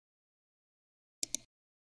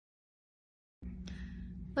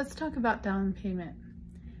Let's talk about down payment.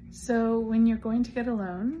 So when you're going to get a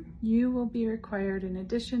loan, you will be required, in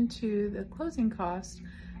addition to the closing cost,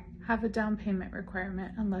 have a down payment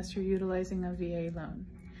requirement unless you're utilizing a VA loan.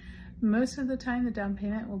 Most of the time, the down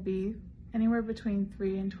payment will be anywhere between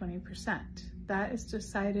 3 and 20%. That is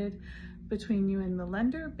decided between you and the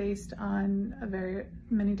lender based on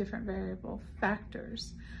many different variable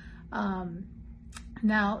factors.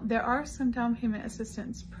 Now, there are some down payment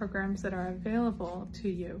assistance programs that are available to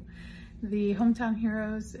you. The Hometown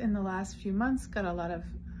Heroes in the last few months got a lot of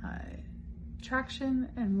traction,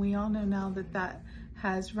 and we all know now that that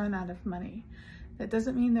has run out of money. That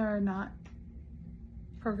doesn't mean there are not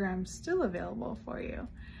programs still available for you.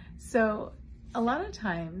 So a lot of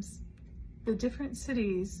times the different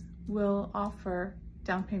cities will offer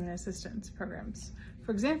down payment assistance programs.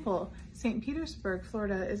 For example, St. Petersburg,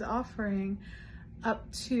 Florida is offering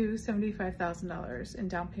up to $75,000 in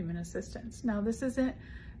down payment assistance. Now, this isn't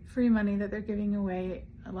free money that they're giving away.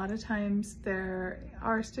 A lot of times there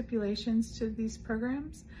are stipulations to these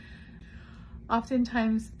programs.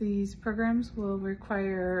 Oftentimes these programs will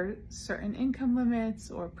require certain income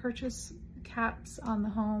limits or purchase caps on the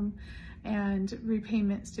home and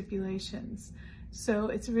repayment stipulations. So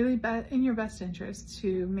it's really in your best interest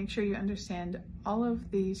to make sure you understand all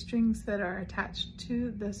of the strings that are attached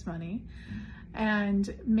to this money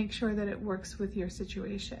and make sure that it works with your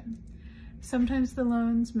situation. Sometimes the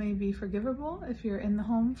loans may be forgivable if you're in the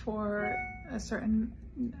home for a certain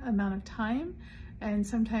amount of time, and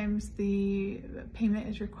sometimes the payment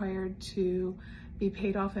is required to be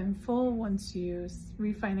paid off in full once you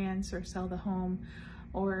refinance or sell the home,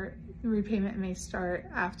 or the repayment may start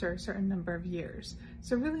after a certain number of years.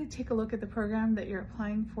 So really take a look at the program that you're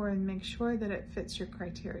applying for and make sure that it fits your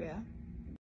criteria.